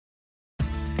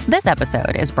This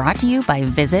episode is brought to you by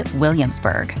Visit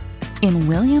Williamsburg. In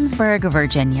Williamsburg,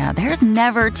 Virginia, there's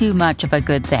never too much of a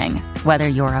good thing. Whether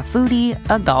you're a foodie,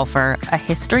 a golfer, a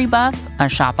history buff, a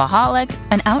shopaholic,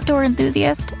 an outdoor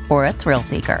enthusiast, or a thrill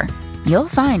seeker, you'll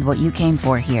find what you came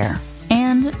for here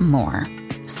and more.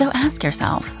 So ask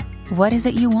yourself, what is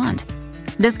it you want?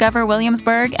 Discover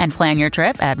Williamsburg and plan your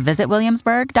trip at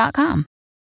visitwilliamsburg.com.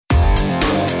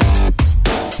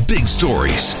 Big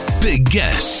stories, big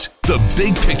guests, the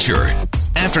big picture.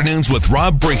 Afternoons with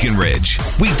Rob Breckenridge.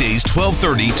 Weekdays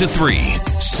 12:30 to 3,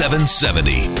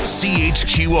 770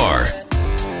 CHQR.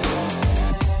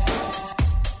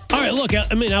 All right, look,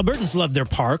 I mean, Albertans love their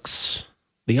parks,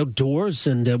 the outdoors,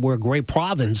 and we're a great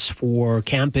province for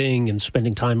camping and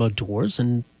spending time outdoors.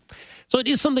 And so it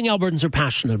is something Albertans are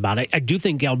passionate about. I do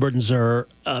think Albertans are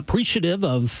appreciative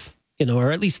of,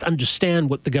 or at least understand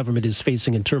what the government is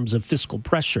facing in terms of fiscal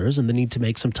pressures and the need to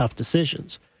make some tough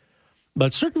decisions.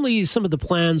 But certainly some of the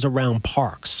plans around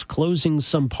parks, closing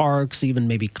some parks, even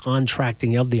maybe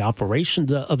contracting out the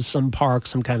operations of some parks,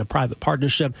 some kind of private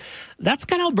partnership, that's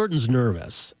got Albertans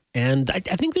nervous. And I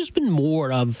think there's been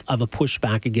more of a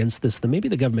pushback against this than maybe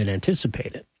the government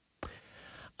anticipated.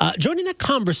 Joining that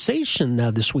conversation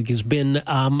this week has been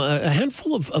a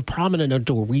handful of prominent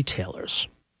outdoor retailers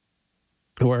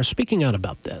who are speaking out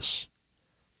about this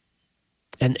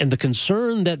and the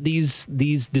concern that these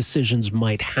decisions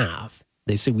might have.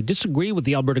 They say, we disagree with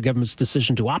the Alberta government's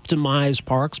decision to optimize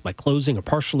parks by closing or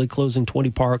partially closing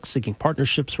 20 parks, seeking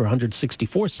partnerships for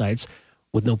 164 sites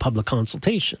with no public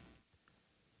consultation.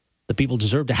 The people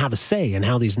deserve to have a say in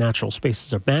how these natural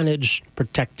spaces are managed,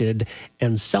 protected,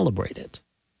 and celebrated.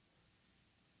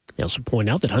 They also point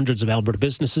out that hundreds of Alberta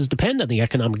businesses depend on the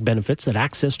economic benefits that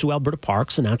access to Alberta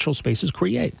parks and natural spaces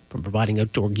create, from providing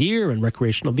outdoor gear and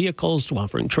recreational vehicles to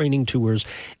offering training, tours,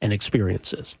 and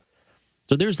experiences.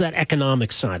 So there's that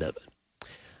economic side of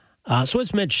it. So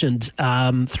as mentioned,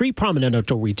 three prominent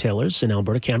outdoor retailers in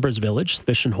Alberta, Campers Village,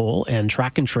 Fish and Hole, and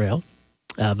Track and Trail,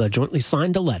 have jointly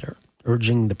signed a letter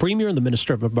urging the Premier and the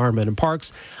Minister of Environment and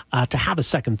Parks to have a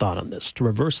second thought on this, to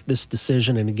reverse this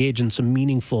decision and engage in some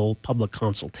meaningful public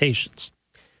consultations.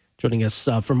 Joining us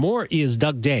for more is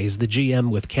Doug Day, the GM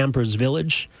with Campers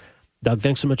Village. Doug,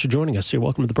 thanks so much for joining us here.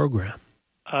 Welcome to the program.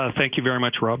 Thank you very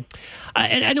much, Rob.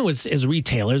 I know as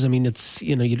retailers, I mean, it's,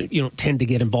 you don't tend to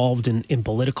get involved in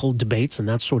political debates and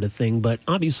that sort of thing, but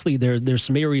obviously there's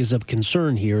some areas of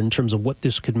concern here in terms of what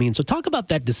this could mean. So talk about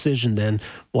that decision then,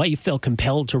 why you felt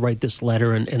compelled to write this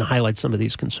letter and highlight some of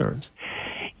these concerns.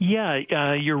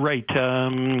 Yeah, you're right.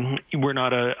 We're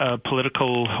not a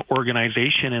political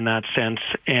organization in that sense,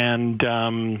 and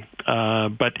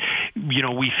but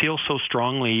we feel so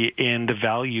strongly in the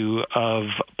value of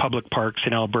public parks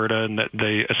in Alberta and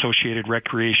the associated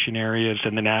recreation areas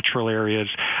and the natural areas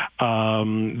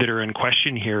that are in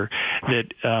question here that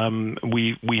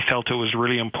we felt it was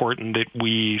really important that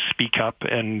we speak up,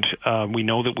 and we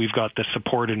know that we've got the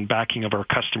support and backing of our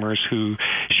customers who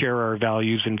share our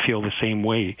values and feel the same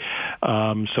way.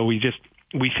 So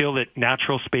we feel that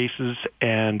natural spaces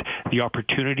and the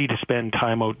opportunity to spend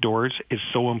time outdoors is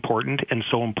so important and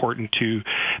so important to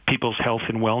people's health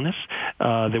and wellness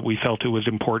that we felt it was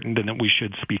important and that we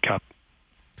should speak up.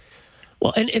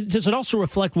 Well, and does it also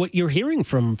reflect what you're hearing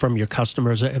from your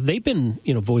customers? Have they been,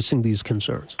 voicing these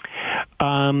concerns?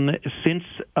 Since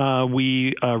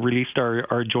we released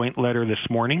our joint letter this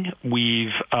morning,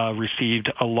 we've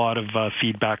received a lot of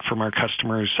feedback from our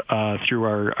customers through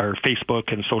our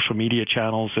Facebook and social media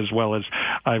channels, as well as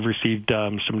I've received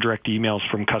some direct emails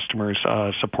from customers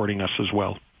supporting us as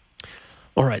well.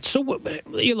 All right. So,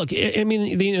 look, I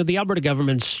mean, the Alberta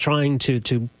government's trying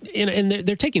to and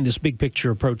they're taking this big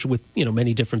picture approach with,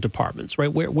 many different departments,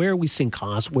 right? Where are we seeing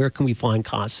costs? Where can we find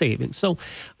cost savings? So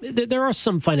there are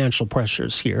some financial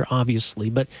pressures here, obviously.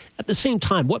 But at the same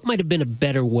time, what might have been a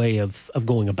better way of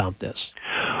going about this?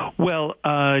 Well,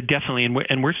 definitely,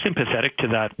 and we're sympathetic to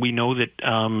that. We know that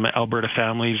Alberta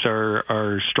families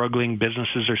are struggling,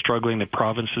 businesses are struggling, the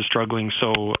province is struggling,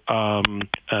 so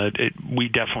we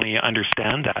definitely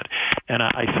understand that. And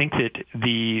I think that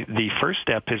the first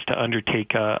step is to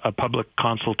undertake a public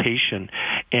consultation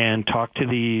and talk to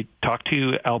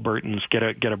Albertans,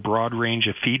 get a broad range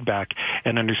of feedback,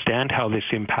 and understand how this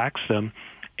impacts them.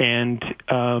 And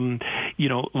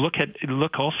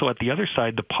look also at the other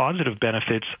side, the positive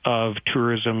benefits of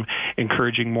tourism,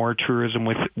 encouraging more tourism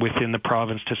within the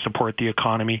province to support the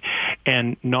economy,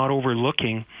 and not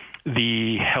overlooking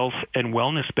the health and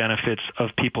wellness benefits of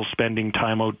people spending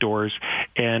time outdoors,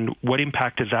 and what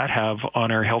impact does that have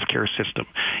on our healthcare system?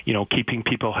 Keeping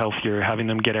people healthier, having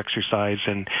them get exercise,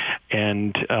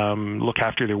 and look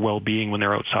after their well-being when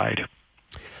they're outside.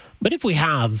 But if we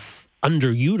have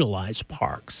underutilized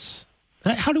parks,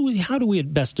 how do we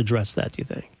best address that, do you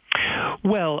think?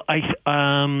 Well,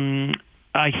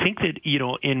 I think that,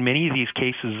 in many of these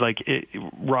cases,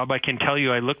 Rob, I can tell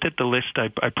you, I looked at the list. I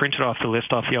printed off the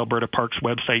list off the Alberta Parks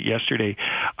website yesterday.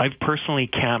 I've personally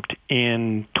camped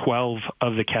in 12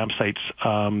 of the campsites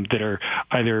that are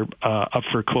either up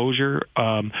for closure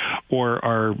or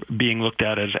are being looked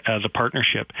at as a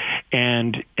partnership.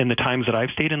 And in the times that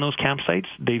I've stayed in those campsites,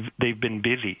 they've been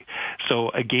busy.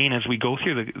 So again, as we go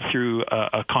through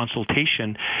a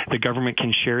consultation, the government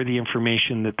can share the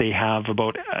information that they have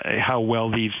about how well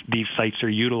these sites are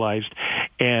utilized,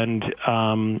 and let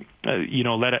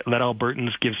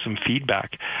Albertans give some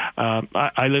feedback.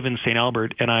 I live in St.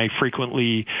 Albert, and I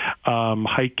frequently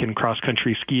hike and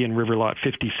cross-country ski in River Lot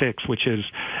 56, which is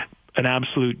an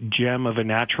absolute gem of a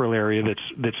natural area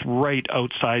that's right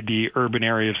outside the urban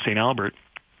area of St. Albert.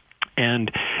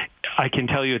 And I can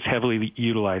tell you it's heavily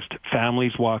utilized.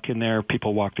 Families walk in there.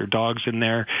 People walk their dogs in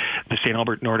there. The St.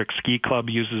 Albert Nordic Ski Club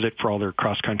uses it for all their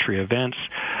cross-country events.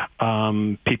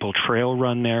 People trail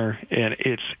run there, and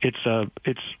it's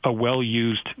a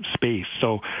well-used space.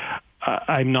 So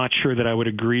I'm not sure that I would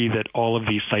agree that all of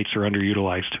these sites are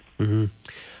underutilized. Mm-hmm.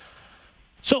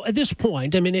 So at this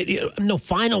point, no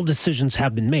final decisions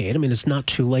have been made. It's not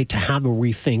too late to have a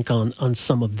rethink on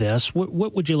some of this.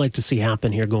 What would you like to see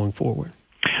happen here going forward?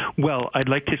 Well, I'd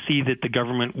like to see that the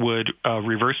government would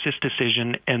reverse this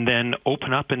decision and then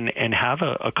open up and have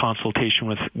a consultation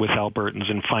with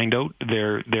Albertans and find out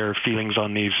their feelings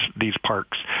on these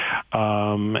parks.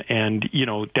 And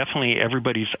definitely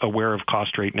everybody's aware of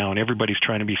cost right now, and everybody's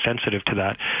trying to be sensitive to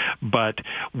that. But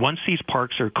once these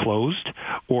parks are closed,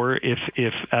 or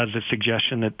if as a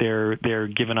suggestion that they're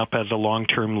given up as a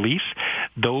long-term lease,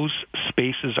 those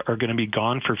spaces are going to be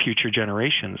gone for future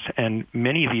generations. And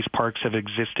many of these parks have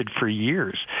existed for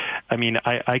years.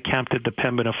 I camped at the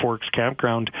Pembina Forks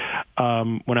campground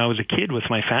when I was a kid with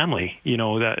my family,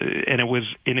 and it was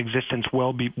in existence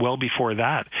well before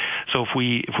that. So if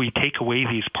we take away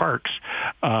these parks,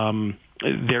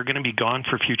 they're going to be gone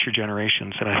for future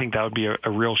generations, and I think that would be a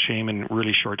real shame and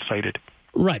really short-sighted.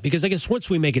 Right, because I guess once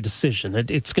we make a decision,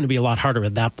 it's going to be a lot harder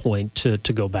at that point to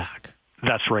go back.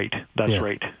 That's right. That's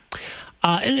right.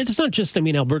 And it's not just,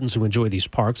 Albertans who enjoy these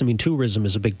parks. tourism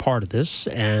is a big part of this,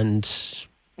 and,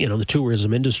 the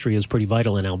tourism industry is pretty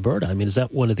vital in Alberta. Is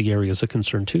that one of the areas of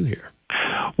concern too here?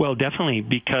 Well, definitely,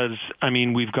 because,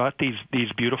 we've got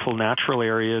these beautiful natural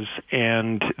areas,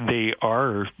 and they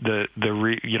are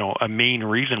a main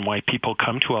reason why people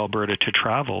come to Alberta to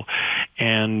travel.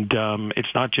 And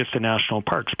it's not just the national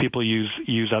parks. People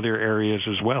use other areas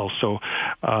as well. So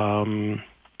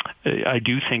I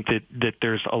do think that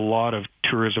there's a lot of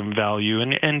tourism value,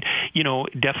 and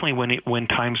definitely when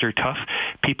times are tough,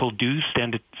 people do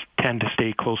tend to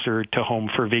stay closer to home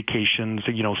for vacations,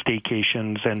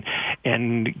 staycations,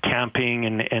 and camping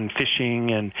and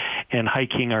fishing and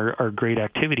hiking are great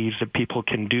activities that people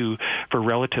can do for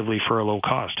a low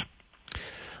cost.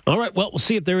 All right. Well, we'll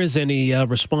see if there is any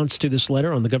response to this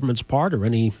letter on the government's part, or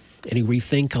any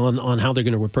rethink on how they're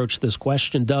going to approach this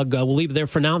question. Doug, we'll leave it there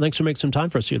for now. Thanks for making some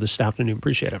time for us here this afternoon.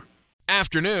 Appreciate it.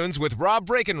 Afternoons with Rob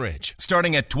Breckenridge,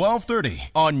 starting at 12:30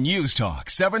 on News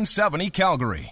Talk 770 Calgary.